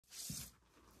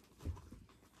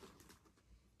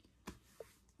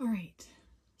Alright,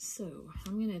 so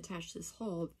I'm going to attach this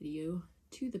haul video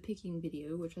to the picking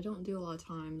video, which I don't do a lot of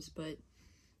times, but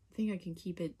I think I can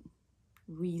keep it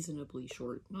reasonably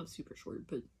short. Not super short,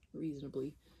 but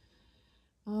reasonably.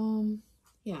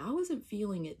 Yeah, I wasn't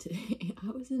feeling it today. I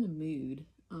was in a mood.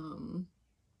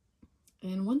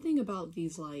 And one thing about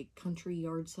these like country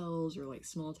yard sales or like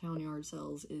small town yard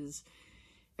sales is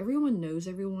everyone knows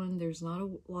everyone. There's not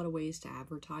a lot of ways to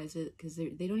advertise it because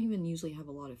they don't even usually have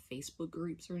a lot of Facebook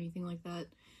groups or anything like that.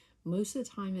 Most of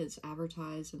the time it's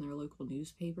advertised in their local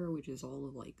newspaper, which is all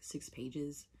of like 6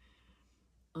 pages.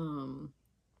 Or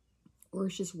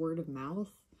it's just word of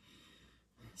mouth.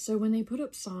 So when they put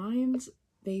up signs,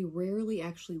 they rarely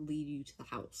actually lead you to the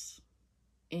house.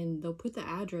 And they'll put the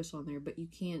address on there, but you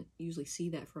can't usually see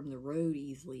that from the road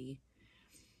easily.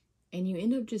 And you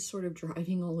end up just sort of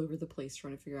driving all over the place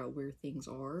trying to figure out where things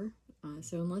are.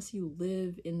 So unless you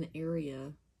live in the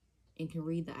area and can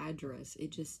read the address,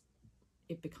 it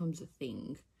becomes a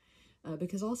thing.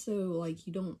 Because also, like,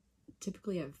 you don't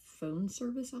typically have phone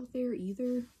service out there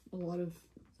either. A lot of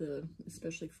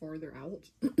especially farther out.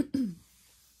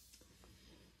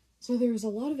 So there's a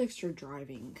lot of extra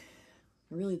driving.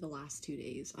 Really the last 2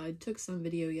 days. I took some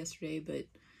video yesterday, but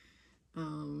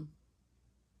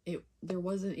there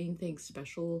wasn't anything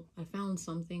special. I found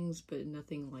some things, but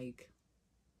nothing like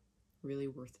really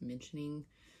worth mentioning.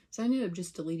 So I ended up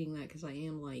just deleting that because I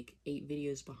am like 8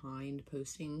 videos behind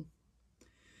posting.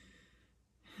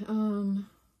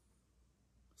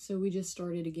 So we just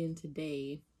started again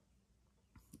today,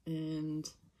 and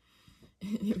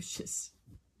I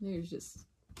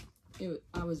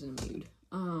was in a mood.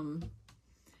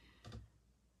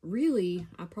 Really,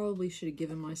 I probably should have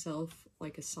given myself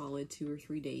like a solid 2 or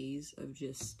 3 days of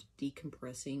just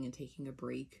decompressing and taking a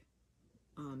break.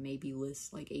 Maybe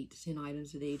list like 8 to 10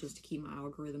 items a day just to keep my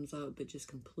algorithms up, but just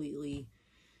completely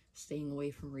staying away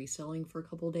from reselling for a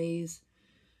couple days.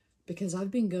 Because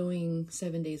I've been going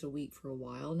 7 days a week for a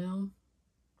while now.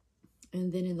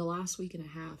 And then in the last week and a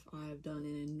half, I've done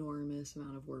an enormous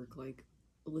amount of work, like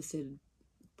listed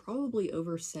probably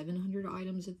over 700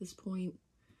 items at this point.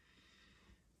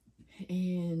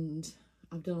 And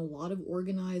I've done a lot of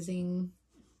organizing.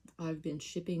 I've been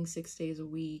shipping 6 days a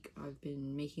week. I've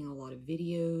been making a lot of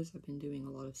videos. I've been doing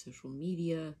a lot of social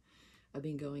media. I've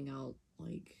been going out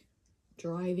like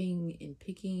driving and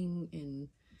picking, and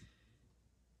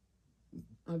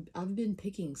I've been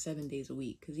picking 7 days a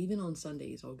week, because even on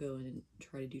Sundays I'll go in and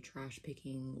try to do trash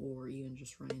picking or even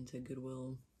just run into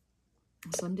Goodwill.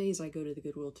 Some days I go to the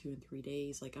Goodwill 2 and 3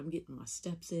 days. Like, I'm getting my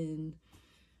steps in.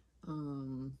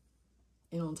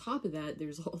 And on top of that,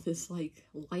 there's all this, like,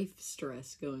 life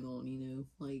stress going on, you know?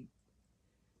 Like,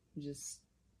 just,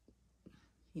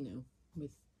 you know,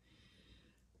 with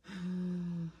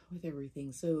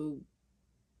everything. So,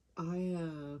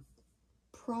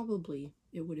 probably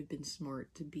it would have been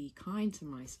smart to be kind to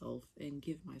myself and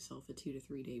give myself a 2 to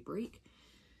 3 day break.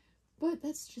 But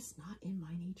that's just not in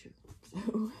my nature.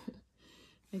 So,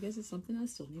 I guess it's something I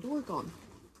still need to work on.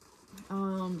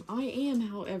 I am,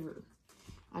 however,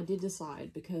 I did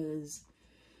decide, because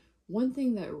one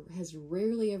thing that has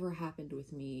rarely ever happened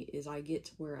with me is I get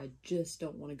to where I just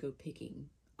don't want to go picking.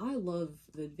 I love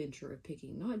the adventure of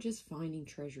picking, not just finding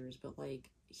treasures, but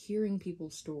like hearing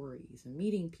people's stories and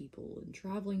meeting people and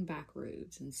traveling back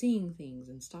roads and seeing things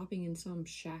and stopping in some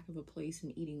shack of a place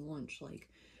and eating lunch. Like,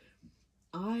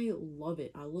 I love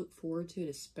it. I look forward to it,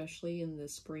 especially in the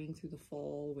spring through the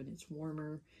fall when it's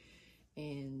warmer.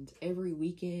 And every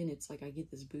weekend, it's like I get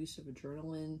this boost of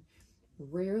adrenaline.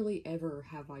 Rarely ever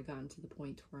have I gotten to the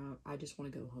point where I just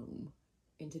want to go home.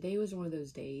 And today was one of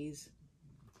those days.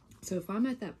 So if I'm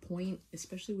at that point,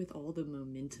 especially with all the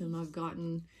momentum I've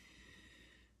gotten,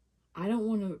 I don't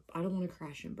want to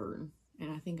crash and burn.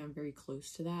 And I think I'm very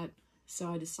close to that. So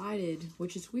I decided,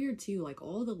 which is weird too, like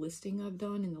all the listing I've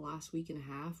done in the last week and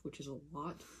a half, which is a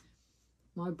lot,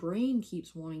 my brain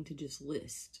keeps wanting to just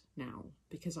list now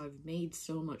because I've made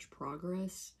so much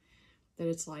progress that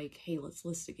it's like, hey, let's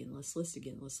list again, let's list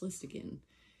again, let's list again.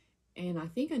 And I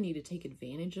think I need to take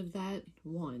advantage of that,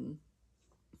 1.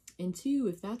 And 2,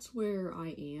 if that's where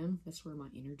I am, that's where my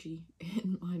energy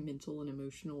and my mental and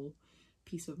emotional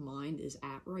peace of mind is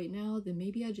at right now, then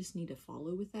maybe I just need to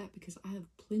follow with that, because I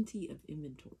have plenty of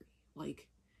inventory. Like,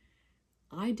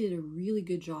 I did a really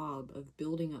good job of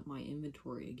building up my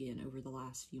inventory again over the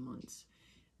last few months.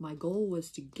 My goal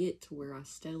was to get to where I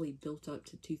steadily built up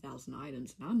to 2,000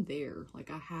 items, and I'm there.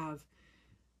 Like, I have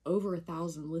over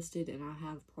 1,000 listed, and I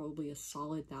have probably a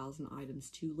solid 1,000 items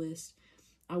to list.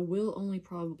 I will only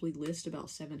probably list about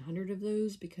 700 of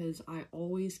those, because I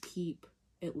always keep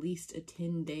at least a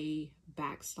 10-day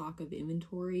back stock of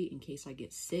inventory in case I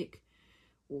get sick,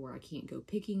 or I can't go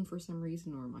picking for some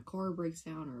reason, or my car breaks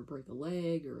down, or I break a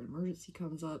leg, or an emergency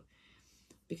comes up.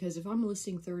 Because if I'm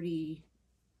listing 30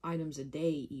 items a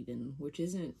day even, which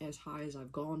isn't as high as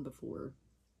I've gone before,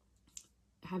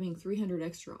 having 300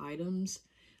 extra items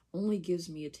only gives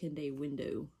me a 10-day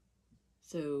window.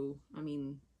 So, I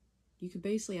mean, you could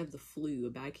basically have the flu, a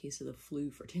bad case of the flu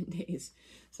for 10 days.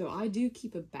 So I do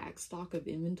keep a back stock of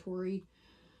inventory.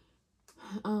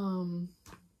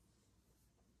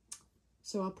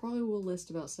 So I probably will list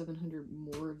about 700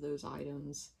 more of those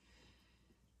items,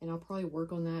 and I'll probably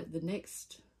work on that.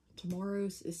 Tomorrow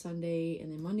is Sunday,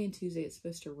 and then Monday and Tuesday it's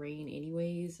supposed to rain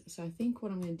anyways. So I think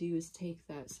what I'm going to do is take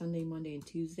that Sunday, Monday, and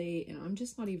Tuesday, and I'm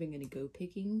just not even going to go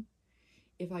picking.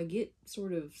 If I get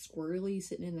sort of squirrely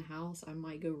sitting in the house, I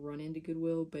might go run into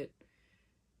Goodwill, but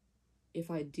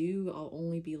if I do, I'll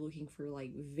only be looking for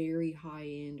like very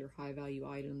high-end or high-value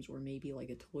items, or maybe like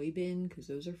a toy bin, because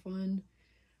those are fun.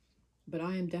 But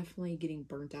I am definitely getting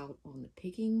burnt out on the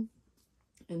picking,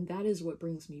 and that is what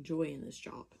brings me joy in this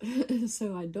job.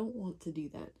 So I don't want to do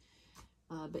that.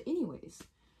 But anyways,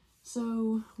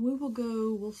 so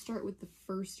we'll start with the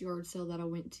first yard sale that I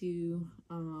went to.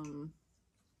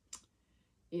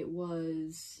 It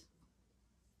was,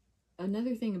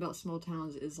 another thing about small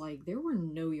towns is like, there were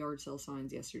no yard sale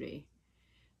signs yesterday.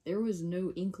 There was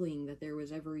no inkling that there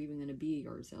was ever even going to be a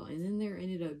yard sale. And then there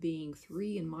ended up being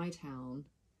 3 in my town.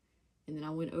 And then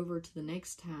I went over to the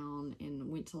next town and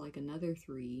went to like another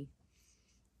 3.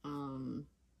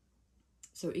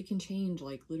 So it can change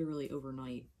like literally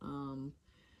overnight.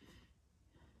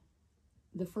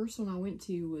 The first one I went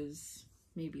to was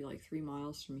maybe like 3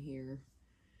 miles from here.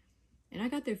 And I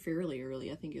got there fairly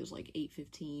early. I think it was like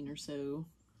 8:15 or so.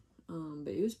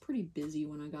 But it was pretty busy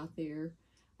when I got there.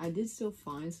 I did still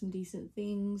find some decent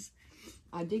things.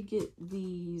 I did get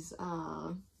these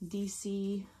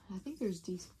DC, I think there's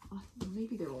DC,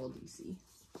 maybe they're all DC.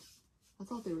 I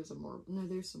thought there was a Marvel, no,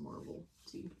 there's some Marvel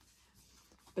too.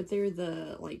 But they're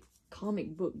the like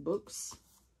comic book books.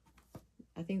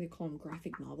 I think they call them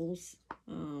graphic novels.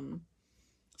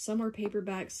 Some are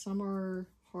paperback, some are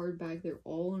hardback. They're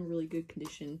all in really good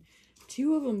condition.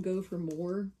 2 of them go for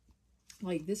more.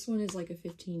 Like this one is like a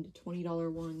 $15 to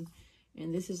 $20 one,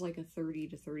 and this is like a $30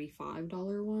 to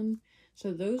 $35 one.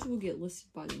 So those will get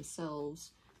listed by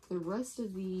themselves. The rest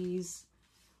of these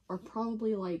are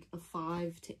probably like a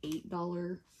 $5 to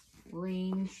 $8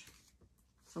 range,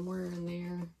 somewhere in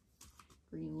there.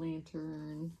 Green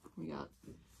Lantern. We got,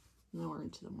 now we're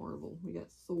into the Marvel. We got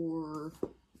Thor,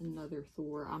 another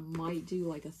Thor. I might do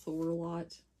like a Thor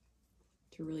lot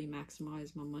to really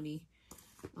maximize my money.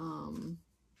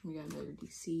 We got another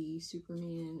DC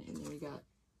Superman, and then we got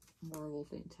Marvel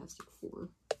Fantastic Four.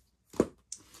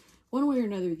 One way or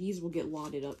another, these will get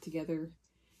lotted up together,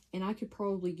 and I could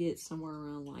probably get somewhere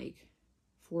around like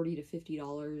 $40 to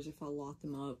 $50 if I lot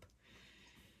them up.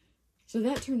 So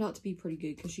that turned out to be pretty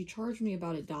good, because she charged me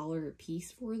about $1 a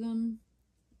piece for them.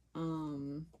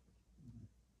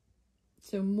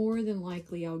 So more than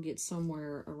likely I'll get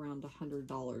somewhere around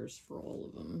 $100 for all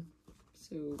of them.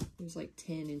 So it was like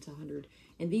 10 into 100.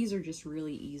 And these are just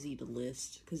really easy to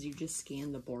list, because you just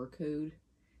scan the barcode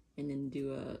and then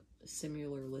do a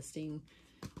similar listing.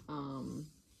 And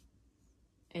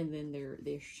then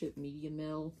they're shipped medium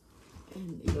mail,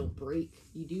 and they don't break.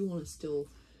 You do want to still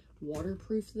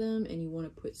waterproof them, and you want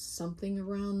to put something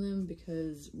around them,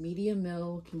 because medium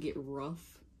mail can get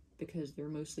rough because they're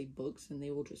mostly books and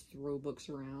they will just throw books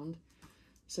around.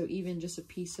 So even just a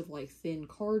piece of like thin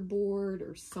cardboard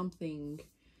or something,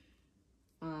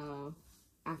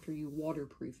 after you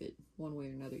waterproof it one way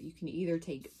or another. You can either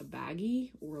take a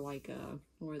baggie or like a,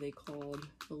 what are they called,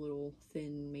 the little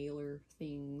thin mailer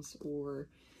things, or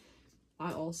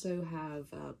I also have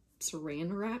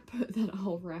saran wrap that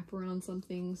I'll wrap around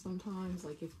something sometimes.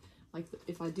 Like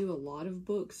if I do a lot of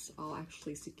books, I'll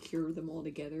actually secure them all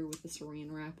together with the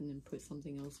saran wrap and then put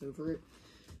something else over it.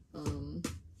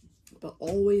 But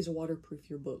always waterproof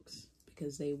your books,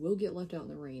 because they will get left out in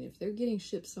the rain. If they're getting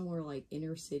shipped somewhere like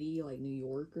inner city, like New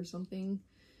York or something,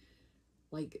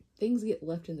 like things get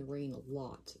left in the rain a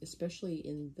lot, especially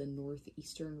in the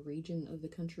northeastern region of the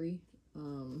country.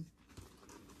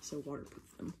 So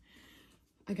waterproof them.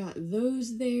 I got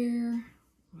those there.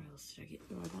 What else did I get?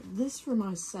 I got this for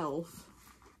myself,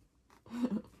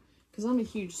 because I'm a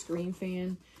huge Scream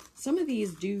fan. Some of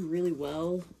these do really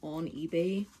well on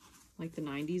eBay, like the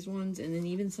 90s ones, and then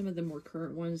even some of the more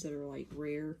current ones that are like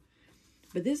rare.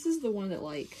 But this is the one that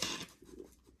like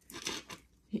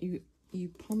you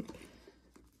pump.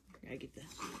 I gotta get the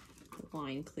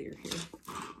line clear here.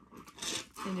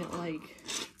 and it like,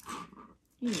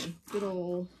 you know, good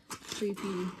old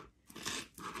creepy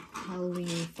Halloween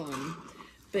fun.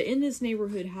 But in this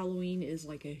neighborhood, Halloween is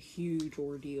like a huge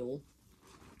ordeal.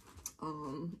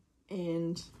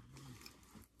 And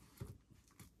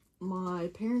my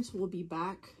parents will be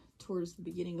back towards the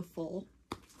beginning of fall.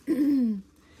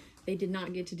 They did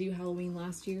not get to do Halloween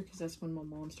last year because that's when my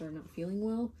mom started not feeling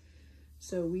well.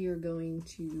 So we are going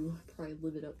to probably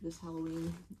live it up this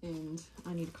Halloween, and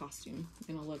I need a costume,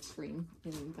 and I love Scream,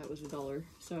 and that was $1.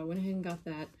 So I went ahead and got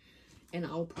that, and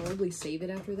I'll probably save it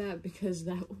after that because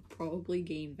that will probably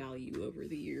gain value over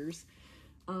the years.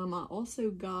 I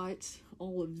also got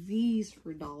all of these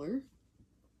for $1,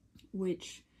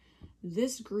 which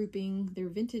this grouping, they're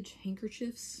vintage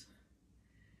handkerchiefs,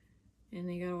 and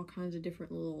they got all kinds of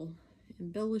different little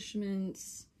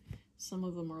embellishments. Some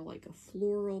of them are like a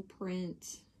floral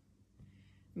print.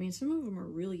 I mean, some of them are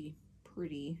really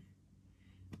pretty.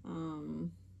 But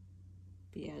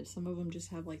yeah, some of them just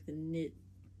have like the knit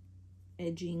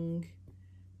edging,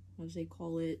 as they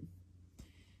call it.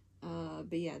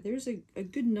 But yeah, there's a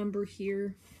good number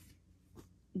here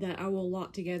that I will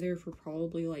lot together for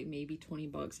probably like maybe 20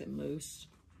 bucks at most.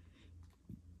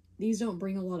 These don't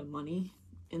bring a lot of money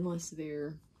unless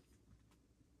they're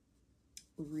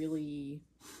really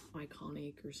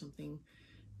iconic or something.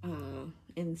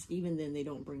 And even then they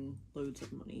don't bring loads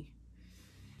of money.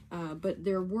 But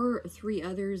there were 3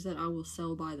 others that I will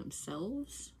sell by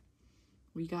themselves.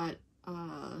 We got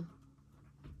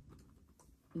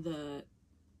the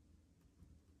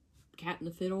Cat in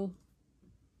the Fiddle,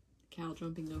 cow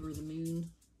jumping over the moon.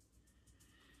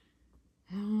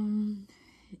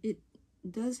 It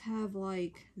does have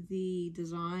like the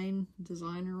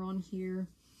designer on here,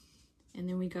 and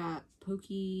then we got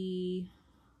Pokey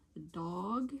the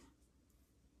dog,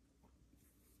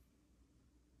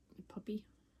 the puppy,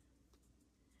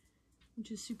 which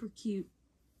is super cute.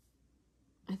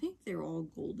 I think they're all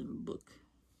Golden Book.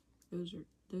 Those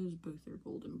both are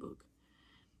Golden Book.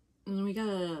 And then we got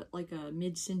a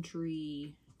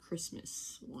mid-century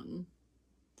Christmas one.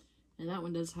 And that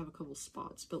one does have a couple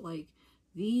spots, but like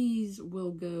these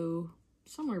will go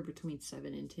somewhere between $7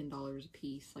 and $10 a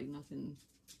piece, like nothing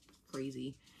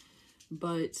crazy.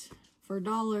 But for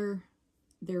 $1,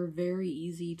 they're very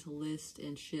easy to list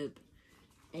and ship.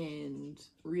 And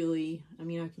really, I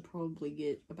mean, I could probably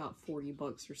get about 40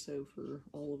 bucks or so for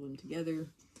all of them together.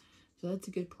 So that's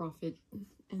a good profit.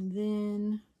 And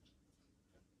then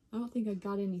I don't think I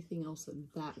got anything else at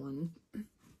that one.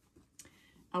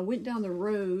 I went down the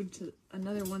road to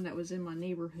another one that was in my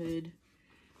neighborhood,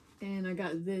 and I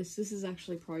got this. This is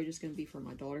actually probably just going to be for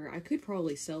my daughter. I could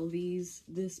probably sell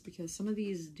this because some of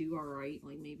these do alright,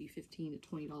 like maybe $15 to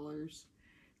 $20.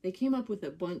 They came up with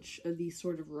a bunch of these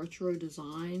sort of retro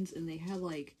designs, and they had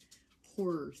like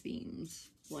horror themes,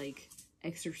 like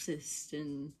Exorcist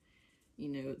and, you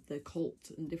know, the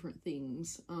cult and different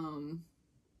things.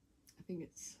 I think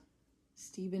it's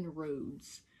Stephen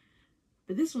Rhodes.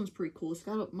 But this one's pretty cool. It's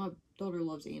got, my daughter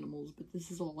loves animals, but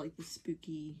this is all like the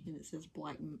spooky, and it says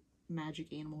Black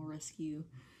Magic Animal Rescue.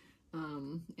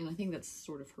 And I think that's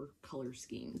sort of her color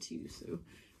scheme too. So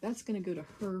that's going to go to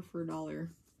her for $1.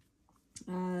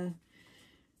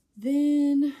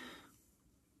 Then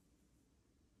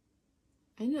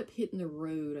I ended up hitting the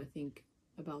road, I think,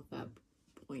 about that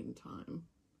point in time.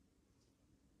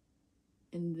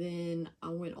 And then I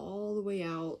went all the way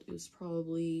out. It was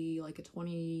probably like a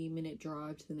 20-minute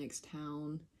drive to the next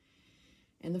town.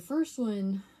 And the first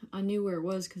one, I knew where it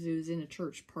was because it was in a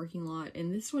church parking lot.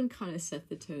 And this one kind of set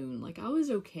the tone. Like, I was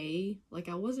okay. Like,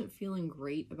 I wasn't feeling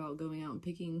great about going out and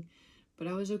picking, but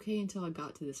I was okay until I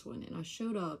got to this one. And I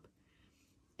showed up,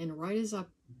 and right as I,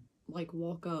 like,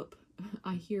 walk up,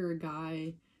 I hear a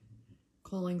guy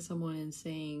calling someone and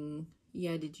saying,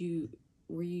 yeah,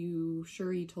 were you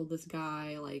sure you told this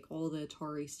guy, like, all the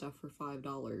Atari stuff for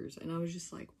 $5? And I was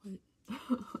just like,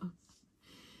 what?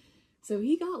 So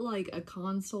he got, like, a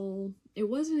console. It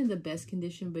wasn't in the best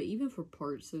condition, but even for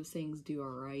parts, those things do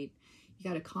alright. He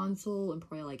got a console and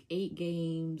probably, like, 8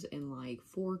 games and, like,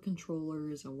 4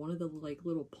 controllers and one of the, like,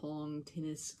 little Pong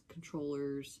tennis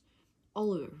controllers.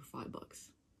 All of it for $5.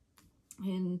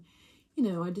 And, you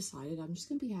know, I decided I'm just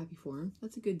gonna be happy for him.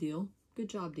 That's a good deal. Good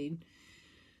job, dude.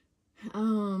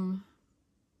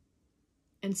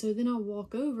 And so then I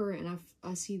walk over and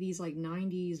I see these like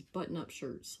 90s button-up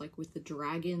shirts, like with the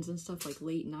dragons and stuff, like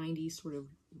late 90s sort of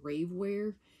rave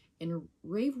wear. And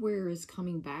rave wear is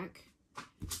coming back,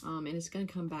 and it's going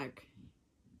to come back,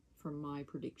 from my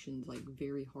predictions, like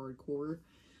very hardcore.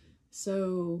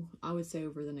 So I would say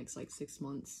over the next like 6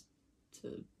 months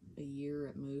to a year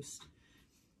at most.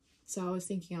 So I was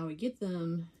thinking I would get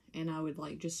them and I would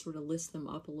like just sort of list them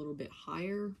up a little bit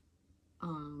higher,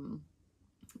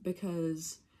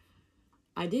 because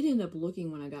I did end up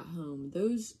looking when I got home.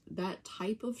 That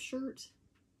type of shirt,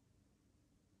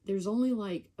 there's only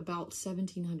like about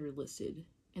 1,700 listed,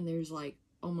 and there's like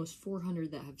almost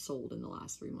 400 that have sold in the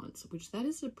last 3 months, which that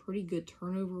is a pretty good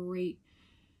turnover rate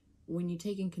when you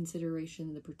take in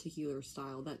consideration the particular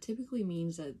style. That typically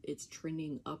means that it's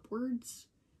trending upwards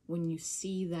when you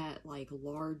see that like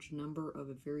large number of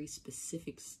a very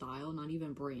specific style, not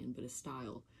even brand, but a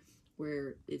style,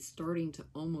 where it's starting to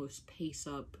almost pace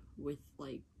up with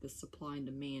like the supply and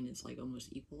demand is like almost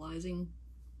equalizing.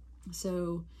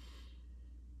 So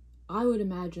I would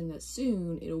imagine that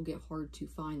soon it'll get hard to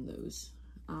find those,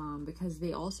 because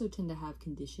they also tend to have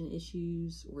condition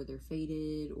issues, or they're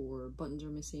faded, or buttons are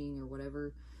missing, or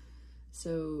whatever.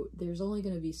 So there's only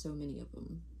going to be so many of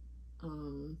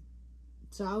them.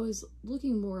 So I was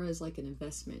looking more as like an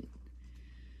investment.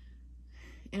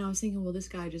 And I was thinking, well, this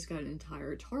guy just got an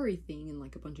entire Atari thing and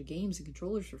like a bunch of games and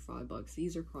controllers for $5.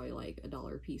 These are probably like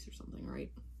 $1 a piece or something, right?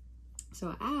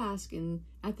 So I asked, and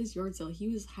at this yard sale, he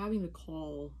was having to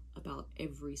call about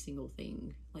every single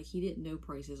thing. Like, he didn't know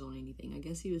prices on anything. I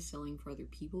guess he was selling for other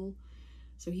people.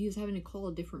 So he was having to call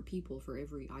different people for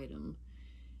every item.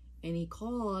 And he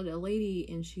called a lady,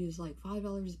 and she was like,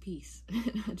 $5 a piece.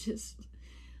 And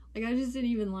I just didn't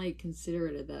even like consider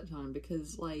it at that time,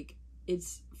 because like,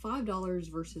 it's $5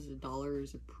 versus $1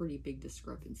 is a pretty big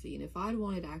discrepancy. And if I'd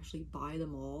wanted to actually buy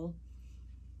them all,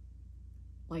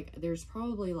 like, there's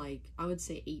probably like, I would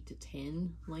say 8 to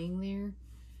 10 laying there.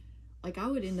 Like, I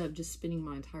would end up just spending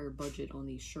my entire budget on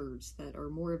these shirts that are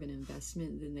more of an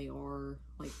investment than they are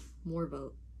like more of a,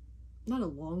 not a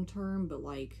long term, but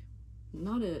like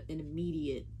not an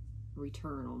immediate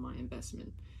return on my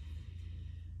investment.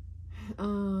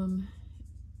 And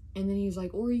then he was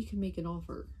like, or you can make an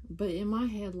offer. But in my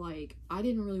head, like, I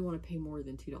didn't really want to pay more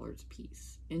than $2 a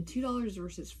piece. And $2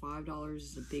 versus $5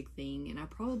 is a big thing. And I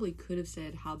probably could have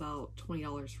said, how about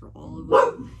 $20 for all of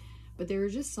them? But there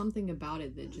was just something about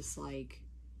it that just, like,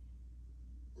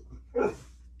 it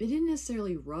didn't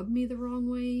necessarily rub me the wrong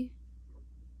way.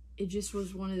 It just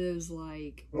was one of those,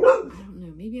 like, I don't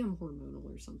know, maybe I'm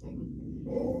hormonal or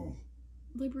something.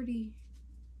 Liberty.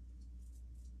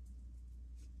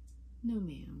 No,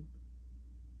 ma'am.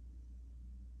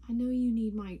 I know you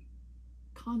need my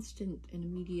constant and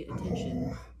immediate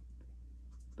attention,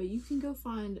 but you can go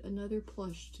find another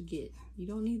plush to get. You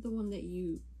don't need the one that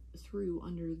you threw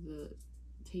under the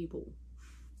table.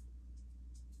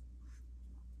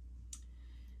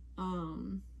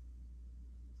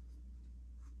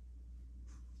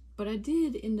 But I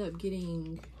did end up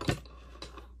getting,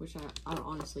 which I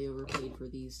honestly overpaid for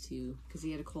these two, because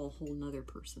he had to call a whole nother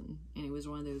person, and it was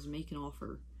one of those make an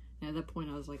offer. And at that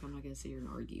point I was like, I'm not going to sit here and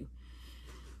argue.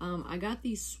 I got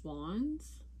these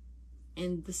swans,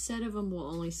 and the set of them will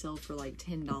only sell for like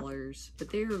 $10,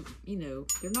 but they're, you know,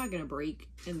 they're not going to break,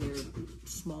 and they're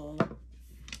small.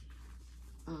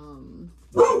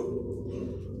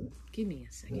 Give me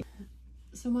a second.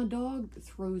 So my dog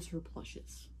throws her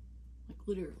plushes, like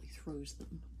literally throws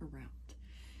them around.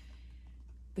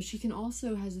 But she can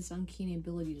also has this uncanny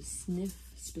ability to sniff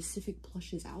specific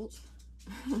plushes out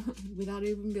without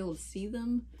even being able to see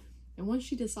them. And once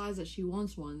she decides that she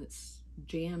wants one that's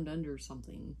jammed under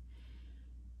something,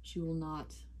 she will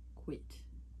not quit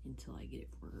until I get it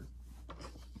for her.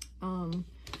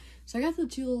 So I got the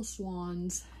two little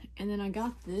swans, and then I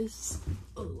got this,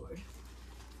 oh Lord,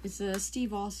 it's a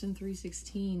Steve Austin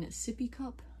 316 sippy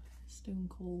cup, stone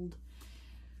cold.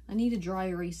 I need to dry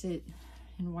erase it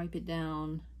and wipe it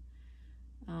down.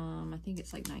 I think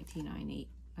it's like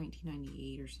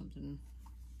 $19.98 or something.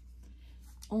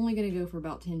 Only gonna go for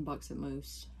about $10 at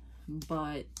most,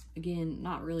 but again,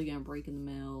 not really gonna break in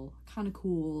the mail. Kind of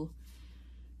cool,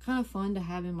 kind of fun to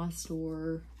have in my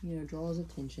store, you know, draws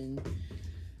attention.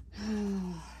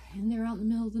 And they're out in the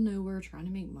middle of the nowhere trying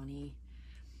to make money.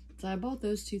 So I bought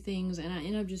those two things, and I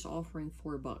ended up just offering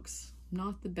 $4.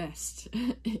 Not the best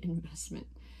investment.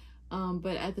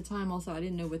 But at the time also, I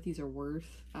didn't know what these are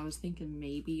worth. I was thinking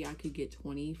maybe I could get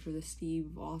 20 for the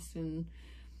Steve Austin.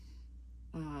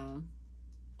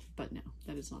 But no,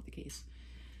 that is not the case.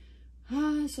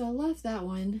 So I left that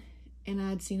one, and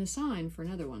I'd seen a sign for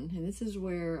another one. And this is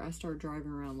where I start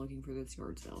driving around looking for this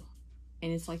yard sale.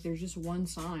 And it's like there's just one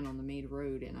sign on the main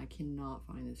road, and I cannot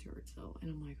find this yard sale. And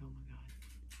I'm like, oh my God,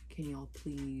 can y'all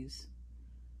please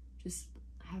just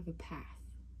have a path,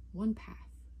 one path,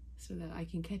 so that I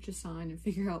can catch a sign and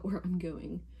figure out where I'm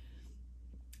going.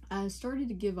 I started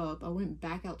to give up. I went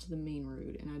back out to the main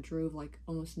road, and I drove like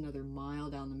almost another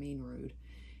mile down the main road,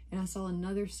 and I saw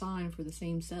another sign for the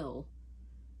same sale.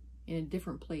 in a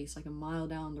different place, like a mile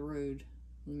down the road,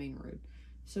 the main road.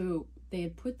 So they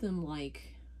had put them like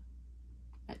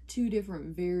at two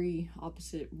different very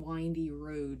opposite windy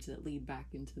roads that lead back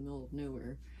into the middle of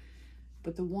nowhere.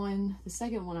 But the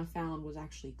second one I found was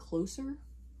actually closer.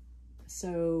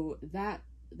 So that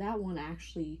one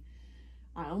actually,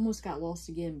 I almost got lost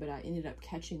again, but I ended up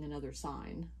catching another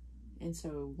sign. And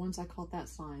so once I caught that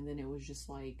sign, then it was just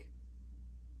like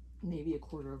maybe a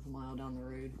quarter of a mile down the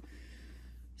road.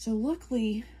 So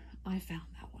luckily I found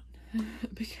that one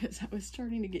because I was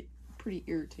starting to get pretty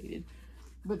irritated.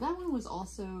 But that one was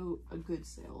also a good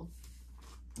sale.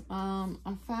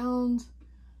 I found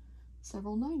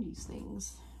several 90s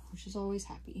things, which is always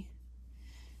happy.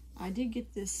 I did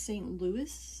get this St.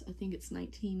 Louis, I think it's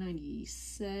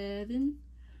 1997.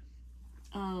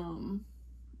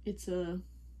 It's a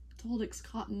Tuldex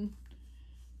cotton.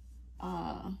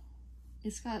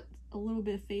 It's got a little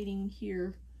bit of fading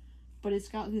here, but it's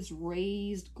got this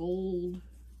raised gold,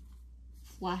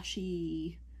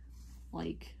 flashy,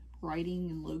 like, writing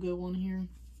and logo on here.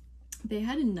 They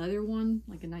had another one,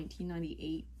 like a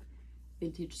 1998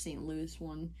 vintage St. Louis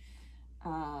one,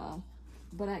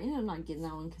 but I ended up not getting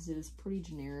that one because it is pretty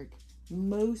generic.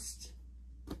 Most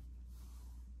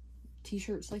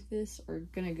t-shirts like this are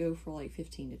gonna go for like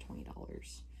 $15 to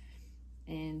 $20,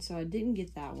 and so I didn't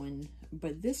get that one.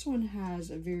 But this one has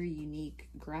a very unique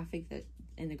graphic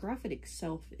and the graphic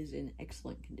itself is in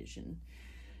excellent condition.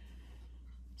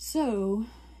 So,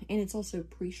 and it's also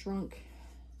pre-shrunk.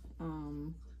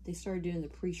 They started doing the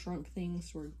pre-shrunk thing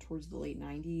towards the late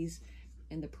 90s,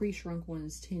 and the pre-shrunk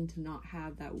ones tend to not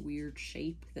have that weird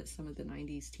shape that some of the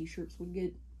 90s t-shirts would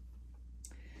get.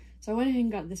 So I went ahead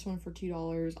and got this one for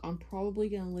 $2. I'm probably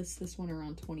going to list this one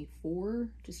around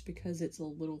 $24 just because it's a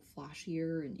little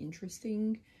flashier and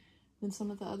interesting than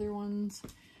some of the other ones.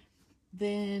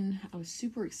 Then I was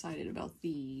super excited about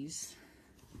these.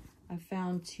 I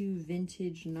found two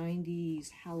vintage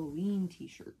 90s Halloween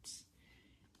t-shirts.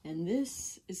 And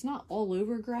this, it's not all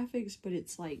over graphics, but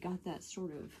it's like got that sort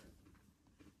of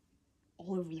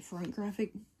all over the front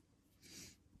graphic.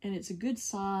 And it's a good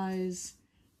size.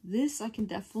 This I can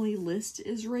definitely list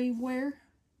as rave wear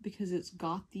because it's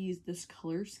got this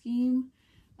color scheme,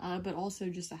 but also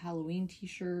just a Halloween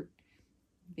t-shirt,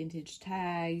 vintage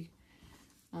tag,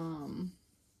 and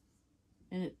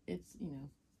it's, you know,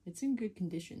 it's in good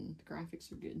condition. The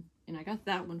graphics are good. And I got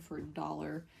that one for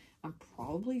 $1. I'm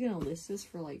probably going to list this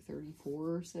for like $34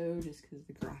 or so just because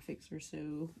the graphics are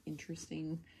so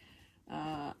interesting.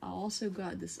 I also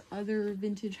got this other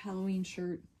vintage Halloween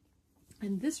shirt.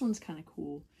 And this one's kind of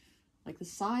cool. Like the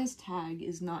size tag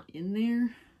is not in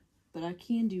there, but I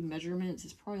can do measurements.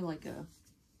 It's probably like a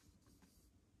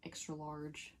extra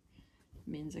large,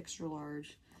 men's extra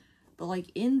large. But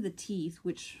like in the teeth,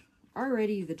 which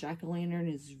already the jack-o'-lantern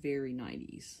is very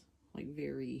 90s. Like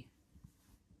very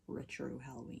retro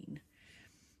Halloween,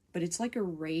 but it's like a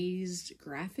raised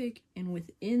graphic, and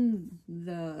within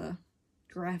the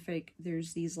graphic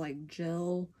there's these like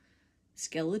gel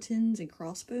skeletons and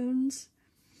crossbones,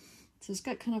 so it's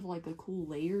got kind of like a cool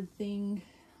layered thing,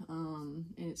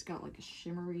 and it's got like a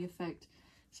shimmery effect.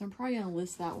 So I'm probably gonna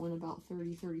list that one about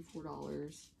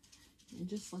 $34 and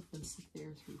just let them sit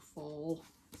there through fall.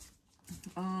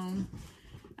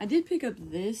 I did pick up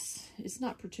this. It's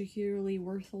not particularly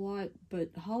worth a lot, but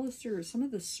Hollister, some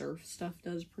of the surf stuff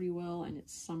does pretty well, and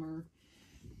it's summer.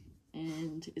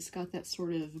 And it's got that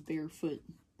sort of barefoot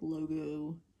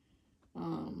logo.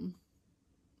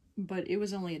 But it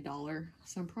was only $1,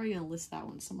 so I'm probably going to list that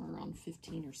one somewhere around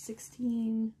 $15 or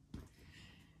 $16.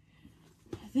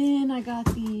 Then I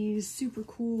got these super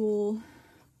cool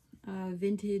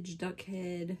vintage duck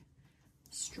head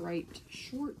striped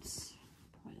shorts.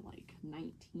 Probably like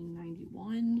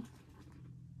 1991.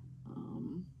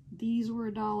 These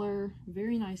were $1.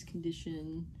 Very nice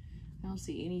condition. I don't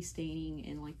see any staining,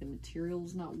 and like the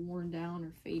material's not worn down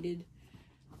or faded.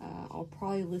 I'll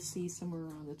probably list these somewhere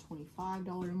around the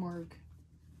 $25 mark.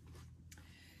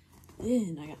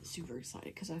 Then I got super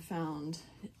excited because I found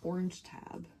Orange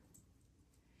Tab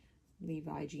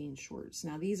Levi jean shorts.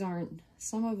 Now these aren't,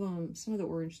 some of the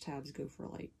Orange Tabs go for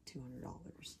like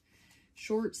 $200.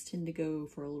 Shorts tend to go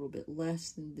for a little bit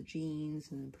less than the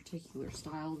jeans, and particular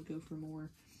styles go for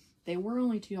more. They were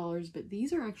only $2, but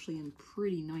these are actually in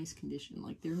pretty nice condition.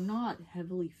 Like they're not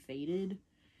heavily faded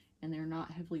and they're not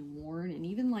heavily worn, and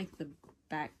even like the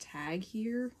back tag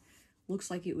here looks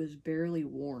like it was barely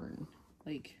worn,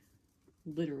 like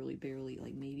literally barely,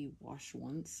 like maybe washed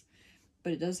once.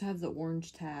 But it does have the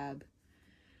Orange Tab.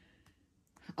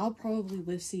 I'll probably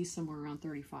list these somewhere around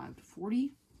 $35 to $40.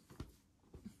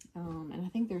 And I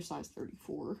think they're size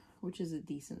 34, which is a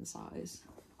decent size.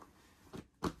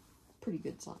 pretty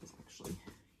good size, actually.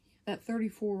 That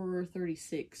 34 or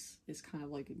 36 is kind of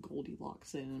like a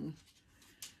Goldilocks zone.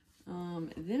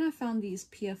 Then I found these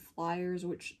PF Flyers,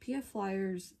 which PF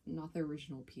Flyers, not the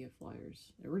original PF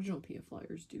Flyers. The original PF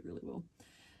Flyers do really well.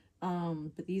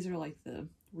 But these are like the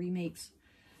remakes.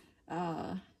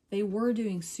 They were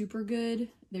doing super good.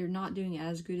 They're not doing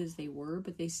as good as they were,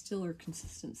 but they still are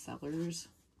consistent sellers.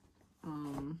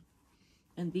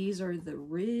 And these are the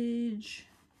Ridge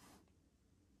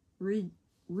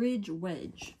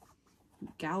Wedge.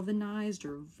 Galvanized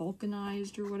or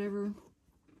vulcanized or whatever.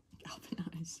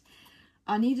 Galvanized.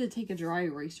 I need to take a dry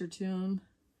eraser to them,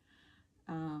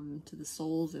 to the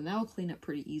soles, and that'll clean up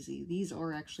pretty easy. These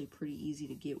are actually pretty easy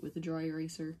to get with a dry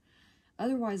eraser.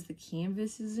 Otherwise, the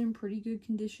canvas is in pretty good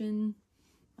condition.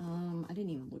 I didn't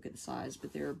even look at the size,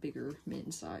 but they're a bigger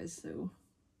men's size, so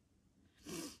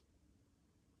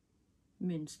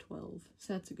men's 12,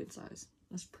 so that's a good size.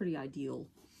 That's pretty ideal.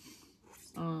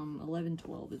 11,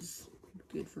 12 is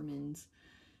good for men's.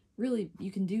 Really,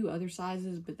 you can do other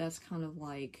sizes, but that's kind of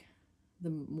like the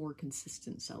more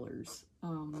consistent sellers.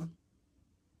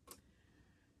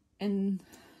 And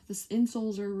the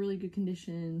insoles are in really good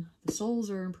condition. The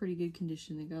soles are in pretty good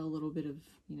condition. They got a little bit of,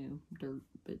 you know, dirt,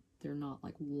 but they're not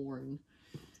like worn.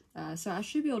 So I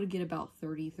should be able to get about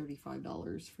 $30,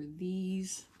 $35 for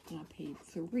these. And I paid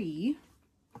 $3.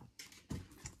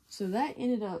 So that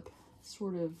ended up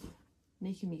sort of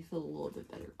making me feel a little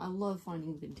bit better. I love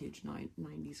finding vintage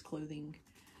 90s clothing.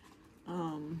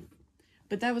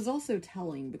 But that was also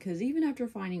telling, because even after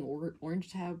finding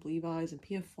Orange Tab Levi's and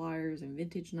PF Flyers and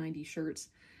vintage 90s shirts,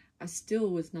 I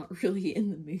still was not really in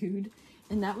the mood.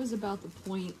 And that was about the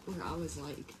point where I was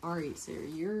like, all right, Sarah,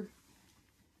 you're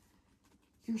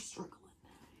struggling.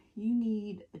 You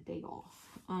need a day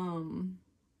off.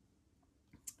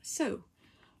 So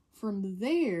from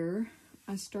there,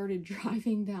 I started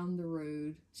driving down the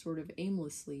road sort of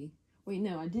aimlessly. Wait,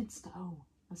 no, I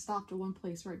stopped at one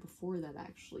place right before that,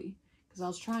 actually, because I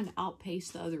was trying to outpace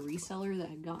the other reseller that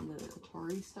had gotten the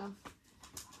Atari stuff.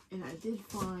 And I did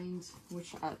find,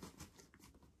 which I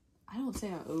don't say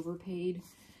I overpaid.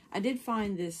 I did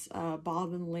find this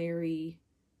Bob and Larry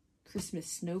Christmas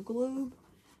snow globe.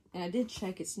 And I did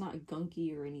check, it's not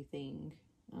gunky or anything.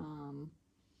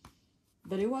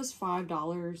 But it was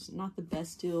 $5, not the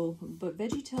best deal. But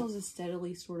VeggieTales is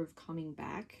steadily sort of coming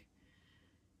back,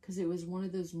 because it was one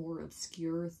of those more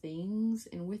obscure things.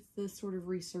 And with the sort of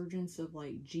resurgence of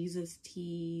like Jesus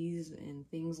teas and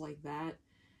things like that,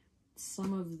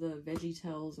 some of the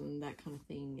VeggieTales and that kind of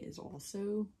thing is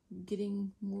also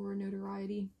getting more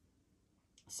notoriety.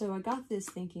 So I got this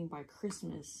thinking by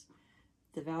Christmas,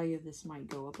 the value of this might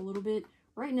go up a little bit.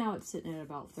 Right now it's sitting at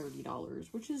about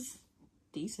 $30, which is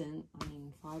decent. I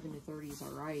mean, 5 into 30 is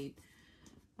all right.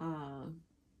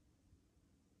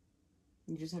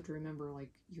 You just have to remember, like,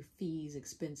 your fees,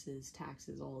 expenses,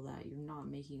 taxes, all that. You're not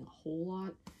making a whole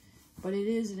lot, but it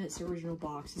is in its original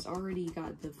box. It's already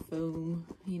got the foam,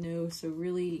 you know, so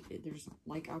really there's,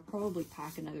 like, I'll probably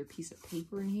pack another piece of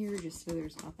paper in here just so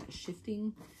there's not that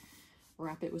shifting.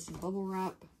 Wrap it with some bubble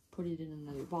wrap, put it in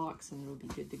another box, and it'll be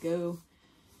good to go.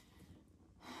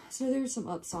 So there's some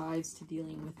upsides to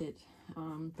dealing with it.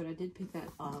 But I did pick that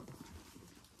up.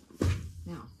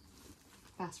 Now,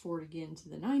 fast forward again to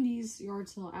the 90s yard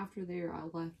sale. After there, I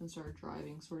left and started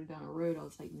driving sort of down a road. I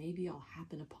was like, maybe I'll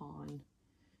happen upon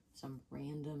some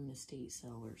random estate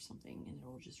sale or something, and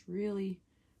it'll just really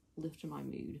lift my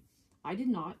mood. I did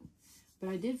not, but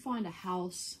I did find a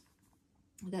house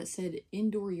that said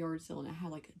indoor yard sale, and it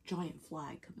had like a giant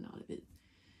flag coming out of it.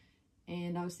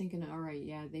 And I was thinking, all right,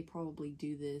 yeah, they probably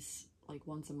do this like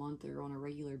once a month or on a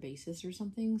regular basis or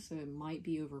something, so it might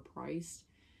be overpriced.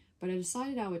 But I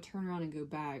decided I would turn around and go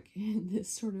back, and this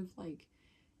sort of like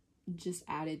just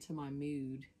added to my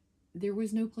mood. There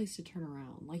was no place to turn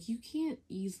around. Like, you can't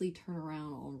easily turn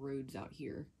around on roads out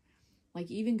here. Like,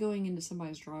 even going into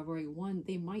somebody's driveway, one,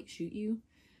 they might shoot you,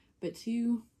 but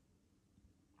two,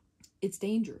 it's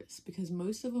dangerous because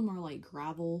most of them are like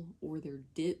gravel, or they're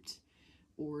dipped,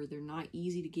 or they're not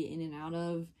easy to get in and out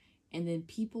of. And then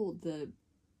people, the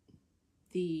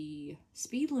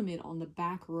speed limit on the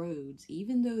back roads,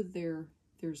 even though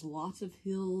there's lots of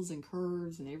hills and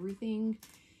curves and everything,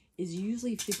 is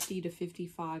usually 50 to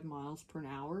 55 miles per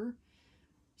hour.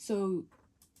 So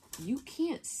you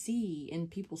can't see, and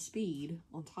people speed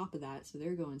on top of that, so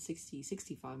they're going 60,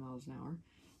 65 miles an hour.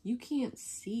 You can't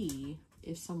see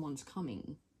if someone's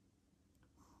coming.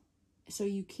 So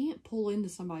you can't pull into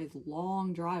somebody's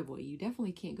long driveway. You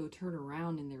definitely can't go turn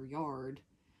around in their yard.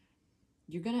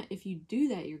 If you do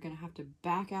that, you're gonna have to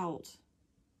back out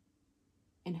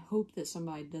and hope that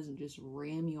somebody doesn't just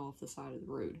ram you off the side of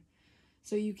the road.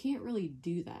 So you can't really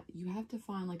do that. You have to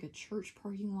find like a church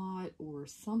parking lot or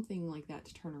something like that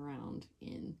to turn around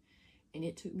in. And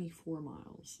it took me 4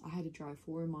 miles. I had to drive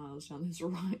 4 miles down this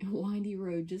windy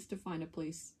road just to find a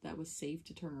place that was safe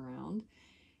to turn around.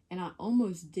 And I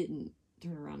almost didn't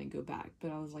turn around and go back.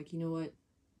 But I was like, you know what?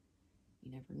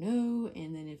 You never know.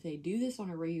 And then if they do this on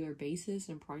a regular basis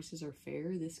and prices are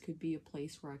fair, this could be a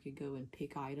place where I could go and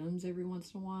pick items every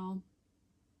once in a while.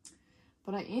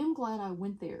 But I am glad I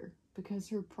went there because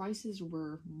her prices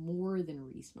were more than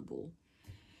reasonable.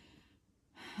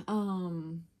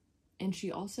 And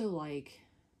she also, like,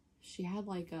 she had,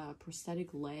 like,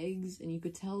 prosthetic legs, and you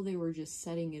could tell they were just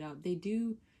setting it up.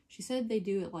 She said they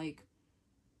do it, like,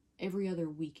 every other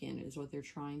weekend is what they're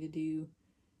trying to do.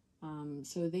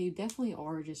 So they definitely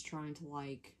are just trying to,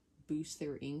 like, boost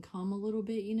their income a little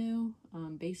bit, you know?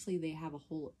 Basically, they have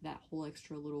that whole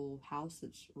extra little house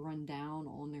that's run down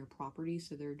on their property,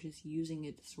 so they're just using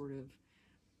it to sort of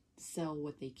sell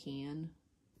what they can.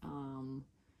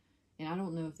 And I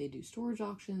don't know if they do storage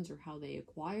auctions or how they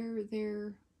acquire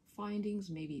their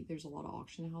findings. Maybe there's a lot of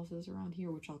auction houses around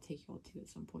here, which I'll take you all to at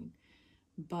some point.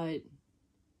 But,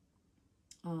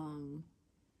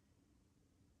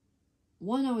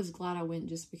 one, I was glad I went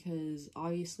just because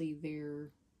obviously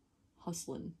they're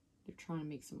hustling. They're trying to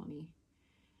make some money.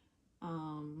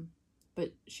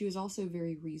 But she was also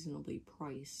very reasonably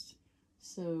priced.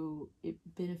 So it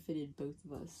benefited both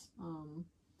of us.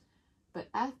 But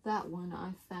at that one,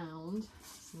 I found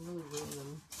some really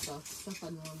random stuff I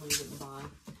normally wouldn't buy.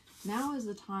 Now is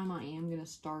the time I am going to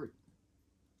start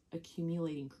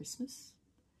accumulating Christmas.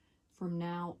 From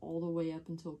now all the way up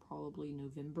until probably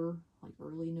November, like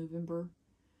early November.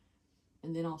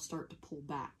 And then I'll start to pull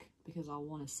back because I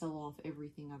want to sell off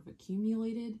everything I've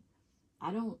accumulated.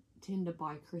 I don't tend to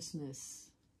buy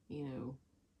Christmas,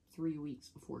 3 weeks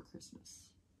before Christmas.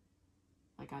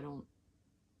 Like,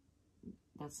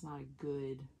 that's not a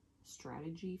good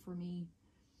strategy for me.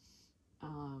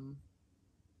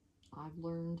 I've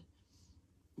learned.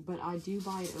 But I do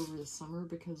buy it over the summer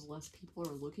because less people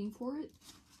are looking for it.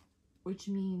 Which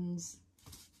means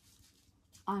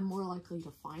I'm more likely to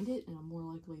find it, and I'm more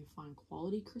likely to find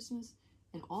quality Christmas.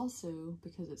 And also,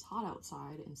 because it's hot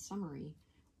outside and summery,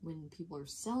 when people are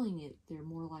selling it, they're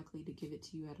more likely to give it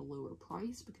to you at a lower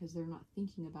price because they're not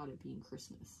thinking about it being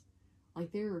Christmas.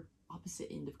 Like, they're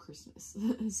opposite end of Christmas.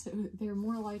 So they're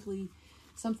more likely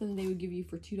something they would give you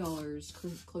for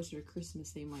 $2 closer to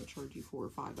Christmas, they might charge you $4 or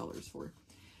 $5 for.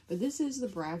 But this is the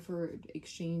Bradford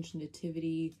Exchange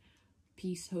Nativity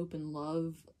Peace, Hope, and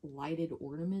Love lighted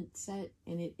ornament set.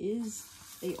 And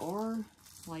they are,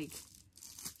 like,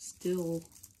 still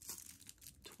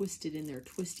twisted in their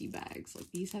twisty bags.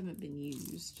 Like, these haven't been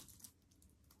used.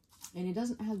 And it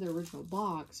doesn't have the original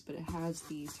box, but it has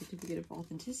the certificate of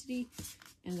authenticity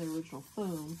and the original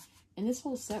foam. And this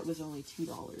whole set was only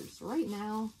 $2. So right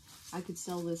now, I could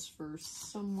sell this for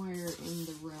somewhere in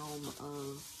the realm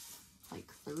of like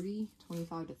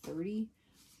 25 to 30.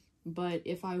 But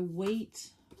if I wait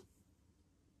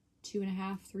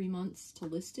 2.5, 3 months to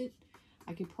list it,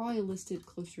 I could probably list it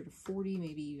closer to 40,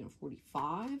 maybe even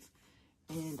 45.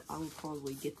 And I will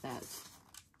probably get that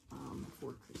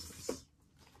before Christmas.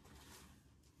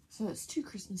 So that's 2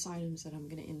 Christmas items that I'm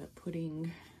going to end up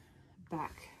putting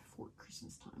back for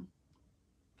Christmas time.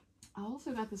 I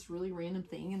also got this really random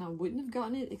thing, and I wouldn't have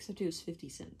gotten it except it was 50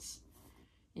 cents.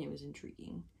 And it was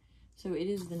intriguing. So it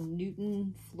is the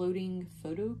Newton floating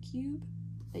photo cube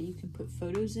that you can put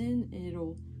photos in, and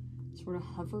it'll sort of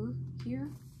hover here.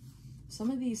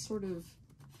 Some of these sort of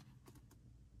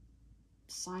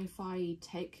sci-fi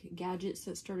tech gadgets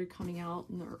that started coming out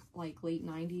in the like late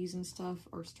 90s and stuff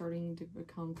are starting to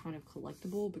become kind of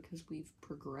collectible because we've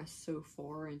progressed so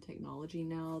far in technology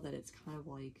now that it's kind of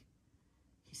like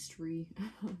history,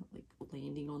 like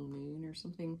landing on the moon or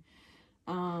something.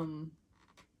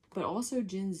 But also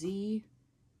Gen Z,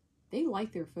 they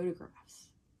like their photographs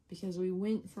because we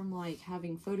went from like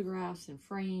having photographs and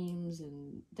frames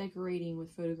and decorating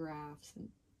with photographs and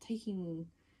taking,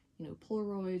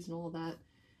 Polaroids and all of that,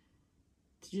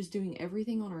 to just doing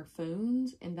everything on our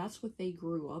phones. And that's what they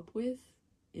grew up with,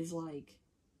 is like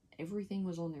everything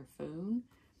was on their phone.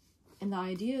 And the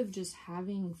idea of just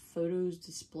having photos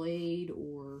displayed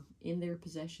or in their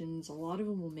possessions, a lot of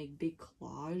them will make big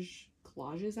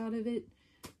collages out of it.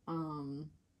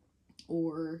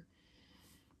 Or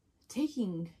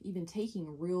taking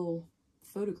real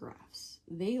photographs.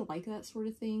 They like that sort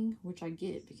of thing, which I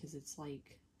get because it's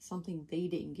like something they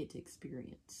didn't get to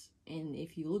experience. And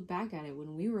if you look back at it,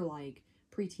 when we were like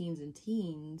preteens and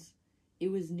teens,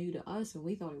 it was new to us and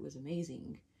we thought it was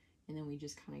amazing. And then we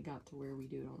just kind of got to where we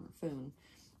do it on our phone.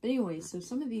 But anyway, so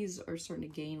some of these are starting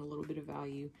to gain a little bit of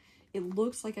value. It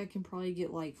looks like I can probably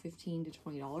get like $15 to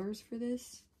 $20 for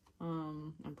this.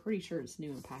 I'm pretty sure it's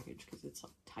new in package because it's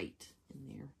like tight in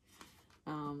there.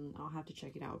 I'll have to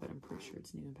check it out, but I'm pretty sure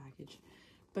it's new in package.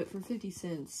 But for 50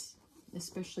 cents,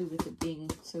 especially with it being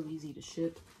so easy to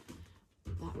ship,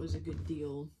 that was a good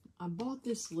deal. I bought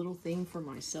this little thing for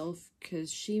myself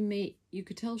because you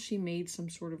could tell she made some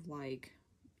sort of like,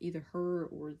 either her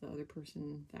or the other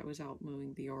person that was out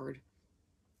mowing the yard.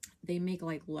 They make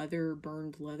like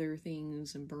burned leather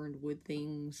things and burned wood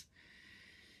things.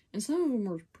 And some of them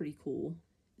are pretty cool.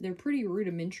 They're pretty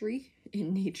rudimentary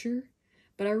in nature,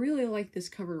 but I really like this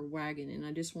covered wagon and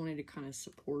I just wanted to kind of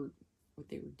support what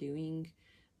they were doing.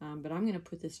 But I'm going to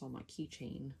put this on my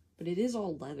keychain. But it is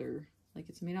all leather. Like,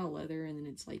 it's made out of leather and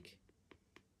then it's like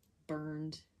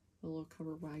burned. The little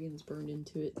covered wagon's burned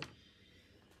into it.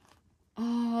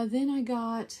 Then I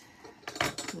got,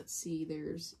 let's see,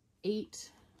 there's 8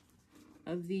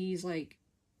 of these like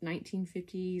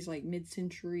 1950s, like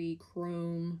mid-century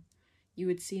chrome. You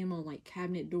would see them on like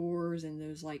cabinet doors and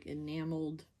those like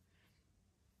enameled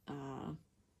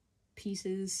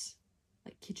pieces,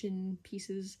 like kitchen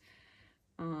pieces.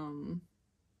 I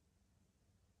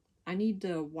need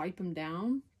to wipe them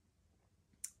down.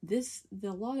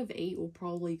 The lot of 8 will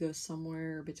probably go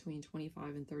somewhere between $25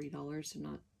 and $30, so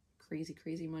not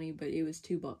crazy money, but it was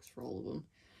 $2 for all of them.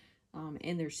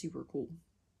 And they're super cool.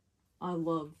 I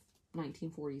love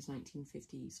 1940s,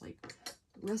 1950s, like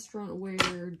restaurant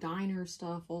wear, diner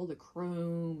stuff, all the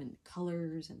chrome and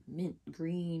colors and mint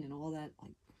green and all that.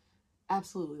 Like,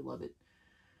 absolutely love it.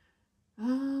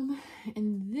 And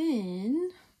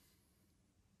then,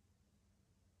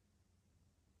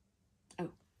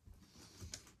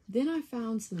 then I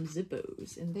found some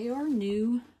Zippos, and they are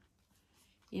new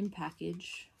in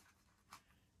package.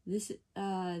 This, 2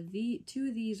 of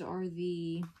these are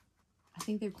I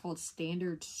think they're called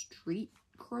standard street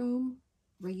chrome,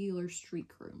 regular street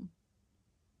chrome,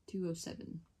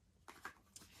 207.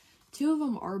 2 of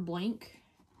them are blank.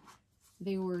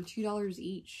 They were $2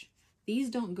 each. These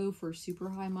don't go for super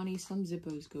high money. Some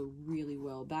Zippos go really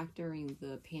well. Back during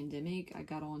the pandemic, I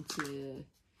got onto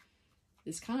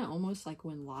this kind of almost like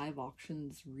when live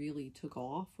auctions really took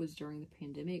off was during the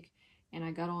pandemic. And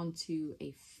I got onto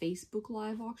a Facebook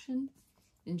live auction,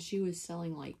 and she was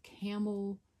selling like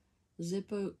Camel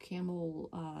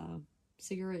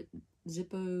cigarette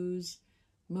Zippos,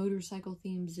 motorcycle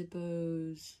themed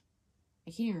Zippos.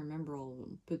 I can't even remember all of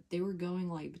them, but they were going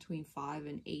like between 5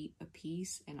 and 8 a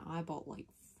piece, and I bought like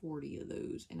 40 of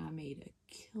those, and I made a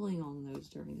killing on those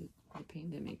during the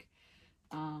pandemic.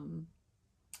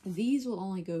 These will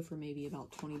only go for maybe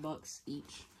about $20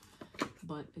 each,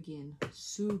 but again,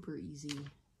 super easy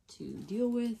to deal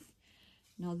with.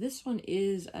 Now this one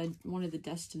is one of the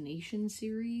Destination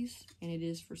series, and it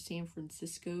is for San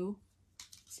Francisco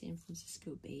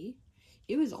Bay.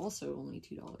 It was also only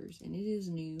 $2, and it is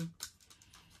new.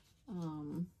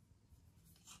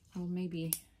 Well, maybe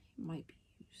it might be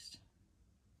used.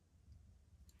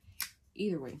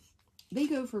 Either way, they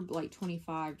go for like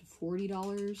 $25 to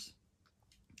 $40.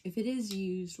 If it is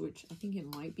used, which I think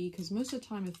it might be, because most of the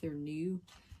time if they're new,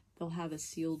 they'll have a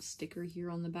sealed sticker here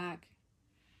on the back.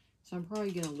 So I'm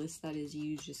probably going to list that as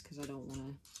used just because I don't want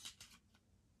to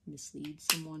mislead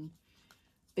someone.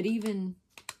 But even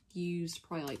used,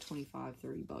 probably like $25,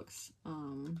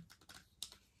 $30.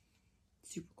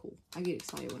 Super cool. I get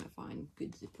excited when I find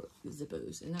good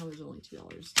Zippos, and that was only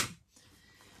 $2.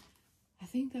 I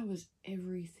think that was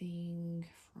everything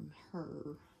from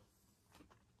her.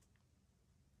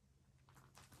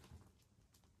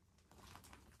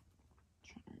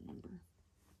 Trying to remember.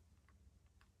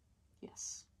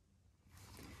 Yes.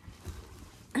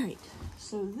 Alright,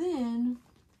 so then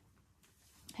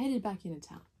headed back into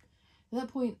town. At that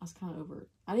point, I was kind of over it.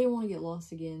 I didn't want to get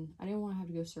lost again. I didn't want to have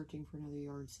to go searching for another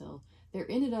yard sale. There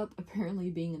ended up apparently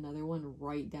being another one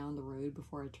right down the road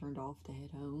before I turned off to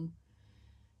head home.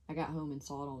 I got home and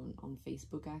saw it on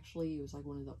Facebook, actually. It was like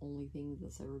one of the only things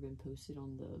that's ever been posted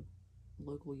on the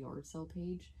local yard sale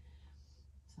page.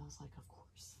 So I was like, of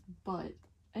course. But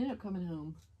I ended up coming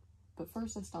home. But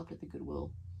first I stopped at the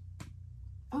Goodwill.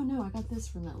 Oh no, I got this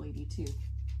from that lady too.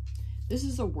 This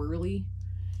is a Whirly,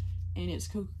 and it's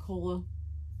Coca-Cola.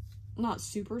 Not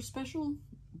super special,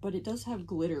 but it does have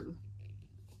glitter.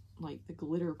 Like the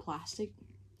glitter plastic.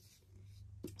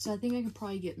 So I think I could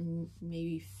probably get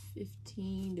maybe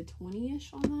 15 to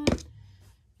 20-ish on that.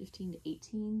 15 to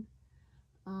 18.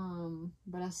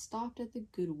 But I stopped at the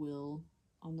Goodwill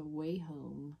on the way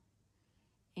home,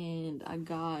 and I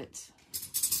got,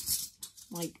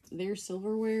 like, their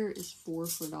silverware is 4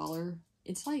 for $1.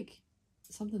 It's like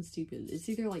something stupid. It's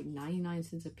either like 99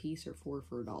 cents a piece or 4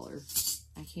 for $1.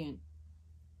 I can't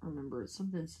remember. It's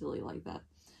something silly like that.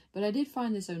 But I did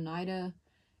find this Oneida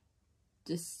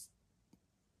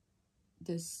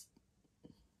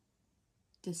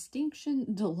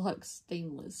Distinction Deluxe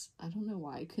Stainless. I don't know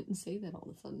why I couldn't say that all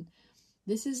of a sudden.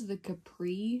 This is the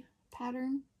Capri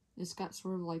pattern. It's got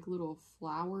sort of like little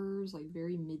flowers, like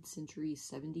very mid-century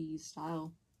 70s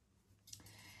style.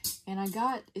 And I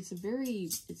got,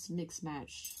 it's mixed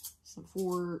match. Some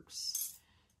forks,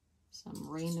 some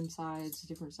random size,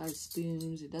 different size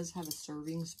spoons. It does have a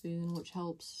serving spoon, which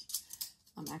helps.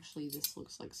 Actually, this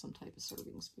looks like some type of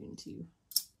serving spoon too,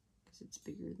 because it's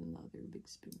bigger than the other big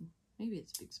spoon. Maybe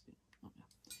it's a big spoon. I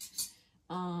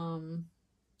don't know.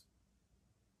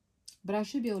 But I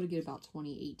should be able to get about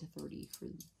 28 to 30 for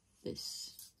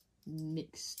this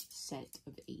mixed set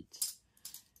of 8.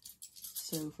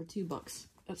 So for $2,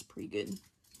 that's pretty good.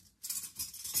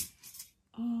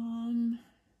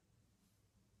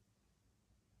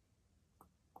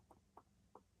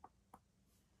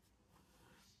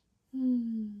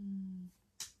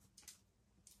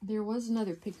 There was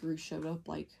another picker who showed up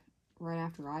like right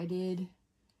after I did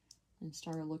and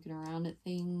started looking around at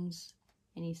things,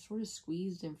 and he sort of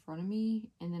squeezed in front of me,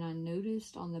 and then I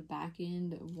noticed on the back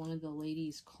end of one of the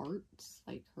ladies' carts,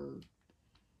 like her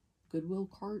Goodwill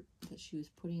cart that she was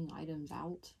putting items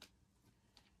out,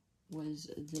 was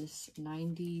this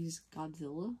 90s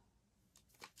Godzilla.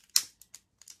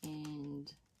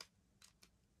 And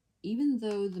even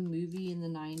though the movie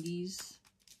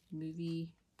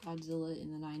Godzilla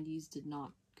in the 90s did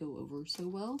not go over so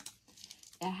well,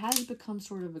 it has become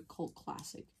sort of a cult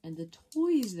classic. And the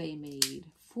toys they made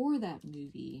for that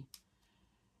movie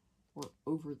were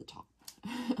over the top.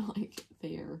 Like,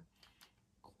 they're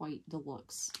quite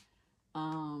deluxe.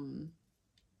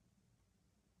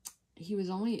 He was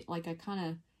only, like, I kind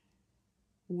of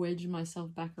wedged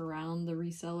myself back around the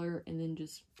reseller and then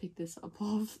just picked this up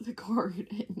off the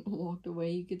cart and walked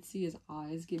away. You could see his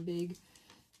eyes get big.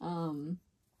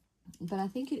 But I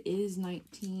think it is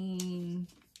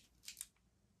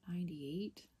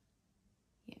 1998.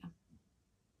 Yeah.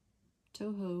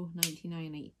 Toho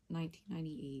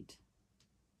 1998.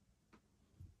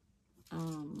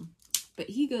 But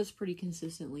he goes pretty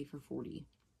consistently for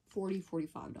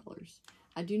 $45.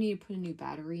 I do need to put a new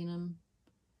battery in him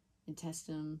and test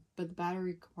him, but the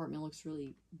battery compartment looks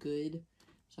really good,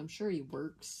 so I'm sure he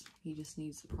works. He just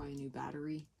needs probably a new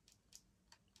battery.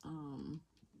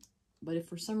 But if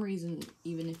for some reason,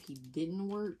 even if he didn't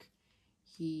work,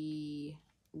 he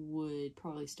would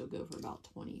probably still go for about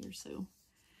 20 or so.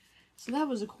 So that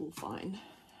was a cool find.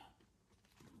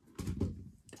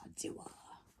 Godzilla.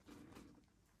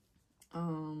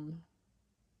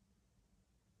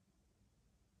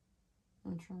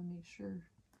 I'm trying to make sure.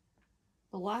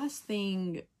 The last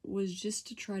thing was just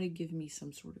to try to give me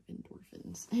some sort of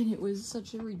endorphins. And it was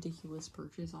such a ridiculous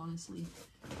purchase, honestly.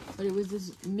 But it was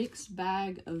this mixed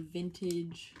bag of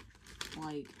vintage,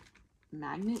 like,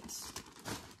 magnets.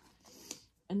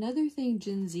 Another thing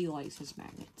Gen Z likes is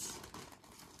magnets.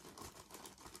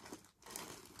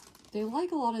 They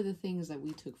like a lot of the things that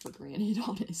we took for granted,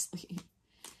 honestly.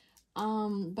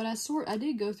 But I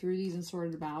did go through these and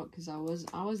sorted them out, because I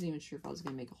wasn't even sure if I was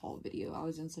going to make a haul video. I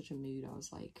was in such a mood. I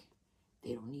was like,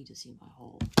 they don't need to see my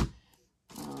haul.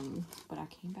 But I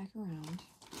came back around.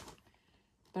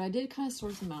 But I did kind of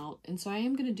sort them out. And so I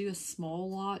am going to do a small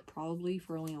lot, probably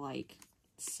for only like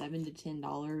 $7 to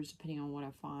 $10, depending on what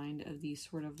I find, of these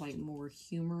sort of like more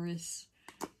humorous.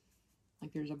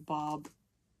 Like there's a Bob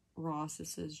Ross that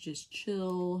says just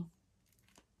chill.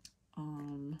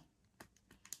 Oh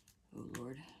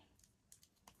Lord.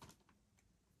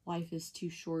 Life is too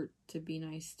short to be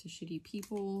nice to shitty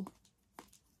people.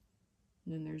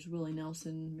 And then there's Willie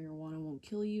Nelson, marijuana won't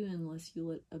kill you unless you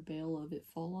let a bale of it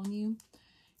fall on you.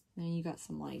 And then you got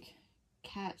some like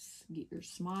cats, get your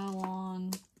smile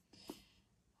on.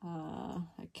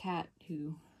 A cat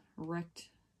who wrecked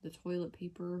the toilet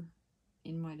paper.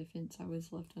 In my defense, I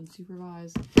was left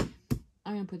unsupervised.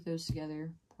 I'm gonna put those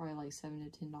together, probably like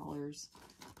 $7 to $10.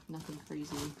 Nothing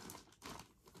crazy.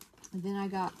 And then I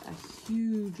got a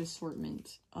huge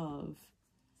assortment of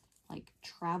like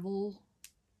travel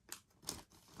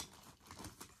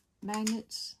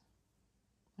magnets,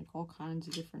 like all kinds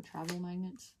of different travel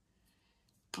magnets.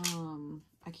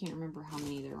 I can't remember how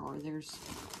many there are. There's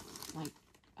like,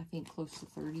 I think close to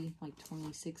 30, like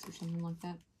 26 or something like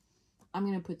that. I'm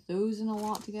gonna put those in a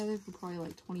lot together for probably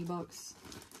like $20.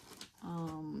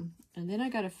 And then I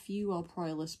got a few I'll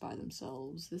probably list by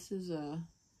themselves. This is a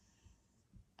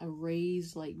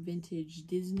Ray's like vintage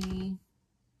Disney,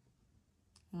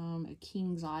 a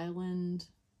King's Island,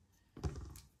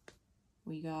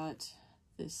 We got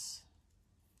this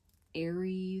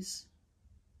Aries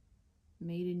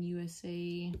Made in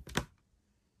USA.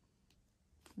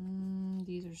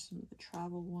 These are some of the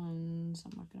travel ones.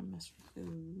 I'm not gonna mess with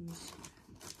those.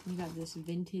 We got this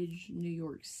vintage New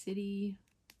York City.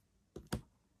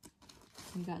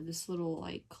 We got this little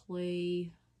like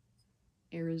clay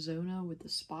Arizona with the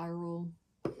spiral.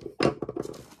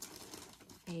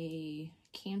 A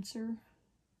Cancer,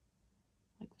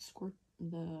 like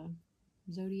the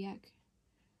Zodiac.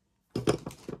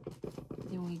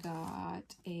 Then we got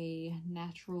a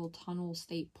Natural Tunnel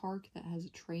State Park that has a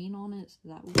train on it, so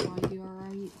that will probably be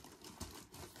alright.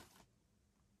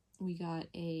 We got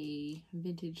a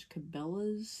vintage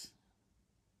Cabela's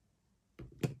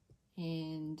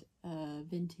and a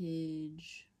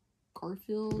vintage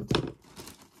Garfield.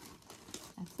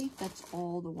 I think that's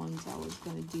all the ones I was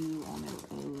going to do on their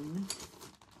own.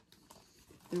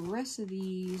 The rest of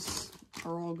these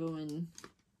are all going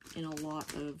in a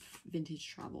lot of vintage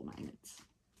travel magnets.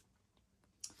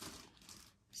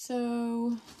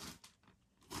 So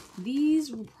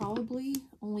these will probably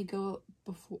only go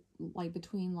up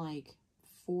between like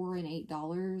 $4 and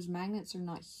 $8. Magnets are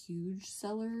not huge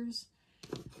sellers,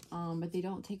 but they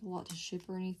don't take a lot to ship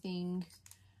or anything.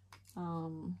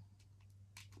 And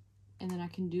then I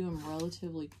can do them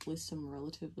list them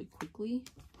relatively quickly.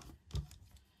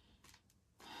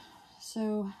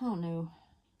 So, I don't know.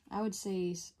 I would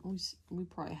say we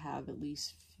probably have at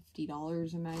least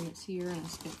 $50 in magnets here, and I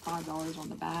spent $5 on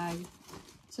the bag.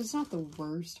 So it's not the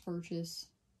worst purchase,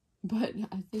 but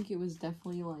I think it was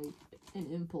definitely like an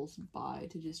impulse buy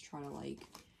to just try to like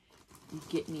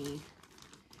get me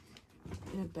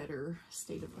in a better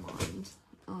state of mind.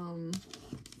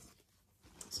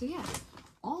 So yeah.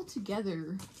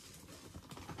 Altogether,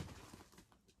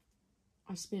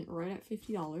 I spent right at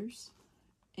 $50,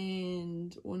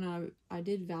 and when I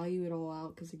did value it all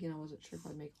out, because again I wasn't sure if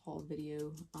I'd make a haul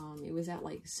video, it was at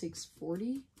like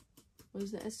 $640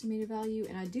 was the estimated value,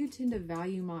 and I do tend to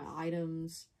value my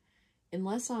items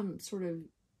unless I'm sort of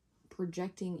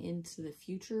projecting into the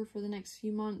future for the next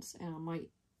few months, and I might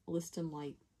list them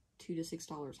like $2 to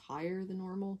 $6 higher than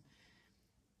normal.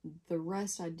 The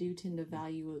rest, I do tend to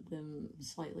value them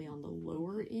slightly on the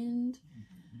lower end.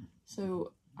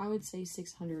 So I would say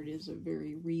 600 is a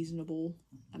very reasonable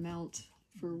amount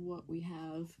for what we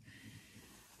have.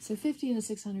 So 50 and a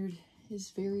 600 is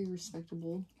very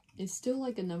respectable. It's still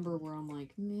like a number where I'm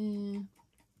like, meh,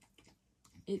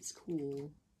 it's cool,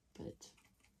 but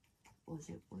was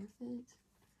it worth it?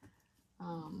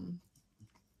 But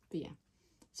yeah.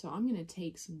 So I'm going to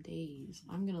take some days.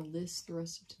 I'm going to list the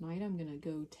rest of tonight. I'm going to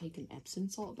go take an Epsom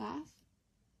salt bath.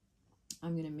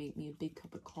 I'm going to make me a big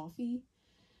cup of coffee.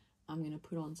 I'm going to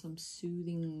put on some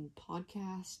soothing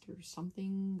podcast or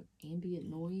something, ambient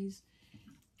noise.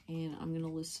 And I'm going to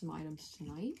list some items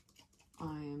tonight.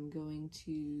 I am going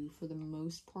to, for the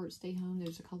most part, stay home.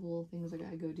 There's a couple of things I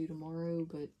got to go do tomorrow,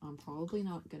 but I'm probably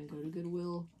not going to go to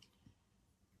Goodwill.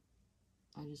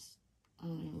 I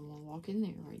don't even want to walk in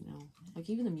there right now. Like,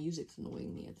 even the music's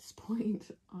annoying me at this point.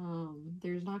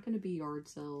 There's not going to be yard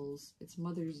sales. It's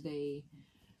Mother's Day.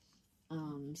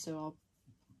 So I'll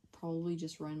probably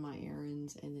just run my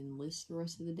errands and then list the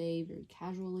rest of the day very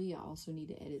casually. I also need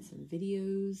to edit some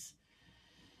videos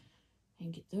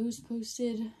and get those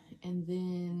posted. And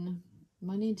then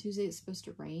Monday and Tuesday it's supposed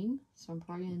to rain, so I'm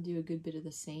probably going to do a good bit of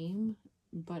the same.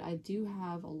 But I do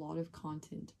have a lot of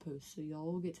content to post, so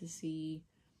y'all will get to see.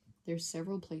 There's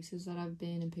several places that I've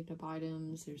been and picked up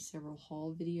items. There's several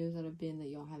haul videos that I've been that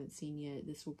y'all haven't seen yet.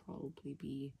 This will probably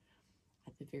be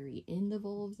at the very end of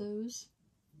all of those.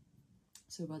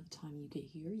 So by the time you get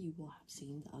here, you will have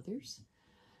seen the others.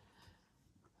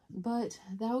 But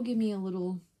that will give me a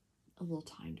little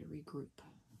time to regroup.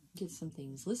 Get some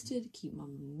things listed, keep my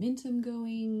momentum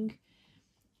going,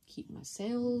 keep my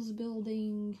sales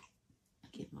building,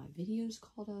 get my videos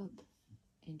caught up,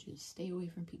 and just stay away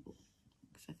from people.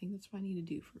 I think that's what I need to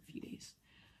do for a few days.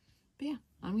 But yeah,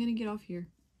 I'm going to get off here.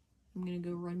 I'm going to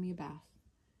go run me a bath.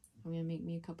 I'm going to make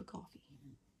me a cup of coffee.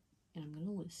 And I'm going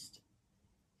to list.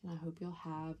 And I hope y'all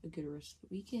have a good rest of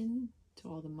the weekend. To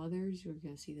all the mothers, you're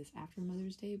going to see this after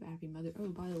Mother's Day, but happy Mother... Oh,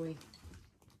 by the way,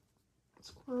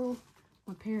 squirrel.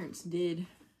 My parents did.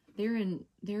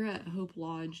 They're at Hope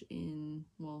Lodge in,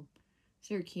 well,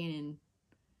 Sarah Cannon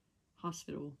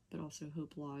Hospital, but also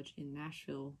Hope Lodge in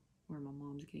Nashville, where my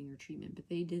mom's getting her treatment. But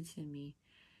they did send me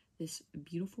this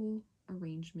beautiful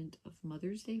arrangement of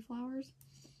Mother's Day flowers,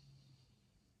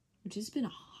 which has been a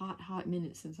hot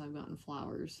minute since I've gotten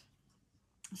flowers.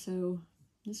 So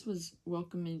this was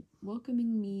welcoming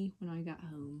me when I got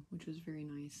home, which was very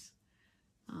nice.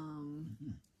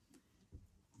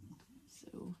 So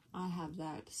So I have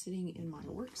that sitting in my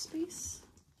workspace.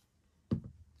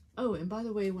 Oh, and by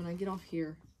the way, when I get off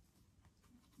here,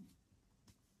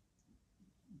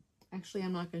 actually,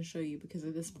 I'm not going to show you because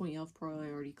at this point, y'all have probably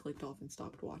already clicked off and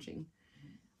stopped watching.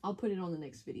 I'll put it on the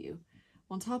next video.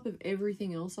 On top of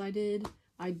everything else I did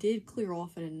clear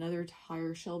off another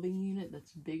tire shelving unit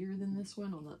that's bigger than this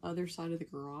one on the other side of the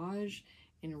garage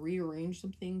and rearranged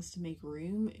some things to make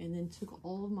room, and then took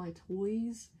all of my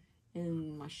toys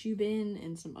and my shoe bin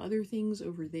and some other things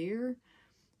over there.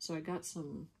 So I got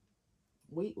some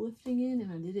weightlifting in,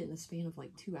 and I did it in the span of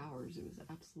like 2 hours. It was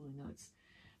absolutely nuts.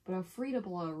 But I've freed up a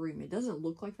lot of room. It doesn't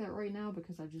look like that right now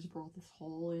because I just brought this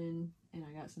haul in and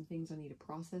I got some things I need to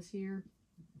process here.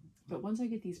 But once I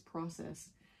get these processed,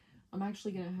 I'm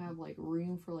actually going to have like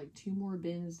room for like 2 more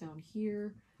bins down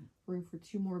here, room for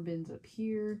 2 more bins up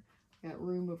here, got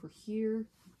room over here,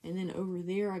 and then over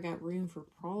there I got room for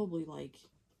probably like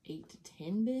 8 to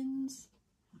 10 bins.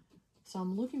 So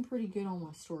I'm looking pretty good on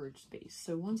my storage space.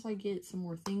 So once I get some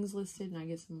more things listed and I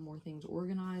get some more things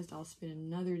organized, I'll spend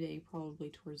another day probably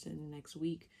towards the end of next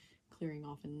week clearing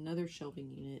off another shelving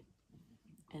unit,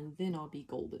 and then I'll be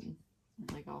golden.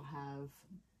 Like, I'll have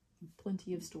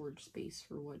plenty of storage space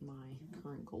for what my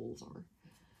current goals are.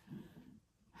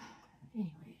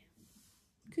 Anyway,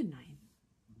 good night.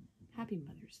 Happy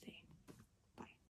Mother's Day.